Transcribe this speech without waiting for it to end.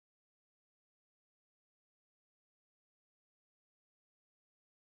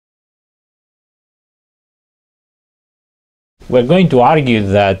We're going to argue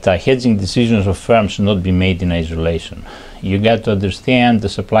that hedging decisions of firms should not be made in isolation. You got to understand the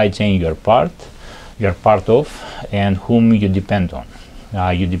supply chain you're part of, and whom you depend on.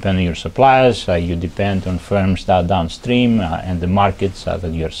 You depend on your suppliers, you depend on firms that are downstream, and the markets that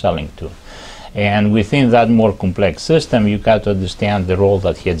you're selling to. And within that more complex system, you got to understand the role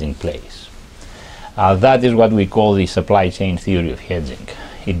that hedging plays. That is what we call the supply chain theory of hedging.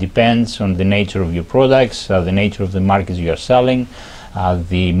 It depends on the nature of your products, the nature of the markets you are selling,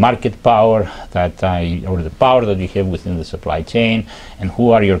 the market power or the power that you have within the supply chain, and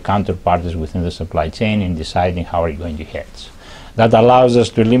who are your counterparties within the supply chain in deciding how are you going to hedge. That allows us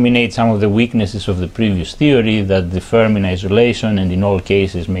to eliminate some of the weaknesses of the previous theory, that the firm in isolation and in all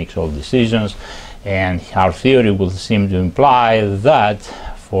cases makes all decisions, and our theory will seem to imply that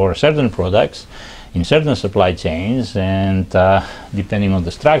for certain products in certain supply chains, and depending on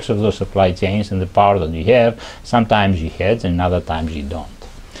the structure of those supply chains and the power that you have, sometimes you hedge and other times you don't.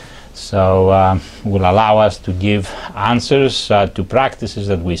 So will allow us to give answers to practices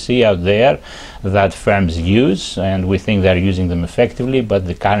that we see out there that firms use, and we think they're using them effectively, but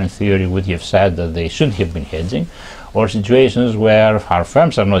the current theory would have said that they shouldn't have been hedging, or situations where our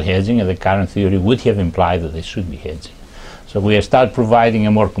firms are not hedging and the current theory would have implied that they should be hedging. So we have started providing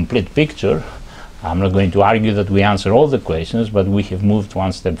a more complete picture. I'm not going to argue that we answer all the questions, but we have moved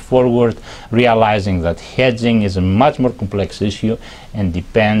one step forward, realizing that hedging is a much more complex issue and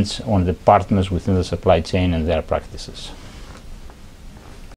depends on the partners within the supply chain and their practices.